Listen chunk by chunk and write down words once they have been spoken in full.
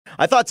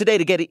I thought today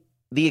to get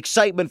the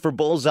excitement for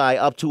Bullseye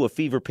up to a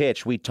fever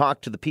pitch, we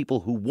talked to the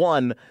people who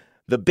won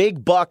the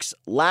big bucks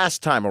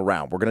last time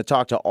around. We're going to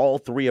talk to all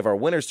three of our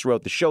winners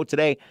throughout the show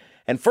today.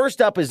 And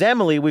first up is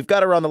Emily. We've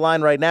got her on the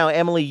line right now.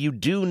 Emily, you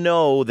do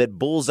know that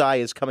Bullseye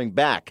is coming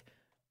back,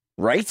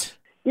 right?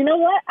 You know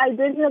what? I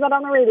did hear that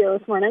on the radio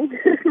this morning.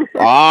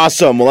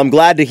 Awesome. Well, I'm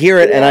glad to hear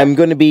it, and I'm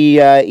going to be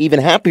even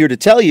happier to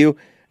tell you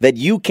that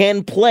you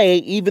can play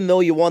even though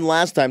you won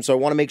last time. So I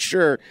want to make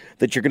sure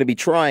that you're going to be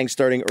trying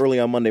starting early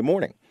on Monday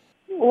morning.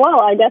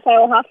 Well, I guess I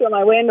will have to on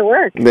my way into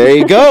work. There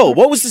you go.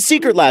 What was the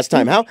secret last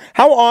time?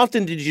 How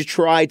often did you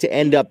try to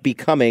end up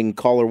becoming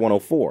Caller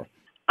 104?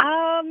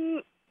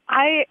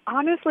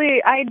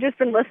 I'd just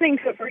been listening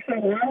to it for so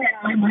long,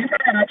 and my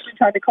boyfriend had actually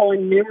tried to call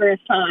in numerous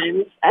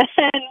times, and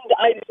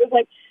I just was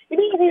like,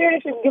 maybe I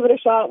should give it a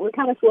shot. We're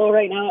kind of slow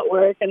right now at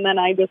work, and then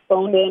I just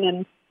phoned in,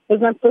 and it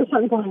was my first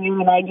time calling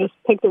in, and I just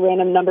picked a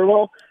random number.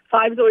 Well,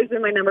 5's always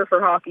been my number for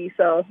hockey,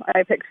 so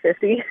I picked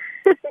 50,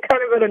 kind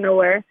of out of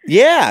nowhere.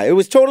 Yeah, it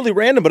was totally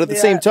random, but at the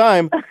same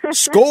time,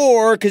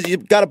 score, because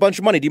you've got a bunch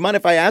of money. Do you mind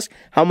if I ask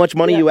how much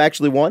money you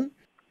actually won?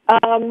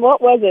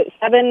 What was it?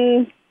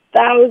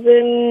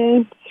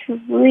 7,400?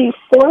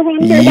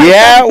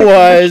 Yeah, it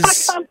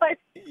was.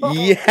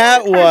 Yeah,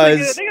 it was.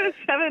 I think it was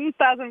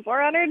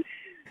 7,400.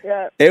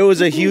 Yeah. It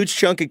was a huge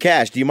chunk of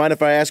cash. Do you mind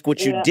if I ask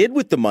what you did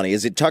with the money?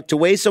 Is it tucked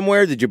away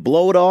somewhere? Did you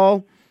blow it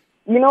all?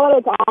 You know what?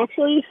 It's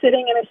actually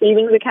sitting in a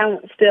savings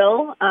account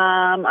still.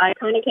 I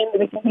kind of came to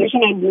the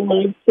conclusion I'd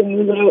like to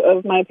move it out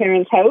of my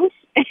parents' house,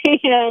 and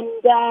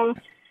so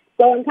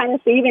I'm kind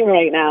of saving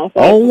right now.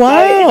 So oh,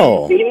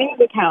 wow.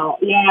 Savings account.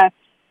 Yeah.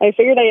 I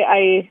figured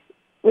I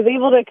was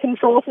able to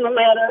control some of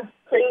my other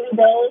crazy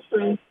bills.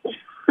 And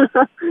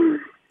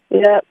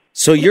yeah.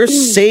 So you're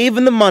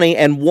saving the money,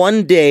 and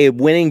one day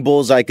winning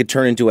Bullseye could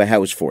turn into a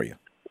house for you.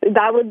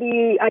 That would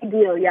be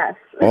ideal, yes.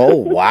 Oh,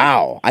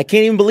 wow. I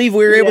can't even believe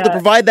we were able to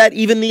provide that,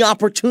 even the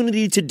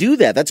opportunity to do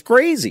that. That's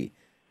crazy.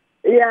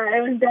 Yeah,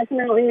 it was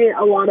definitely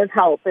a lot of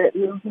help. It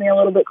moved me a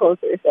little bit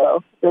closer,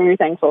 so very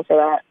thankful for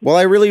that. Well,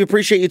 I really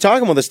appreciate you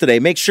talking with us today.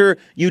 Make sure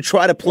you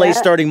try to play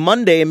starting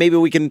Monday, and maybe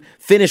we can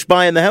finish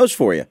buying the house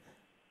for you.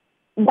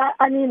 That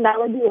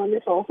would be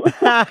wonderful.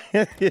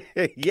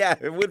 Yeah,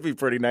 it would be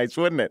pretty nice,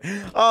 wouldn't it?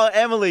 Oh,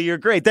 Emily, you're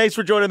great. Thanks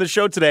for joining the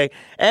show today.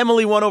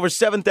 Emily won over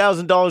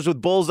 $7,000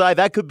 with Bullseye.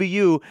 That could be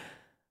you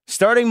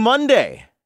starting Monday.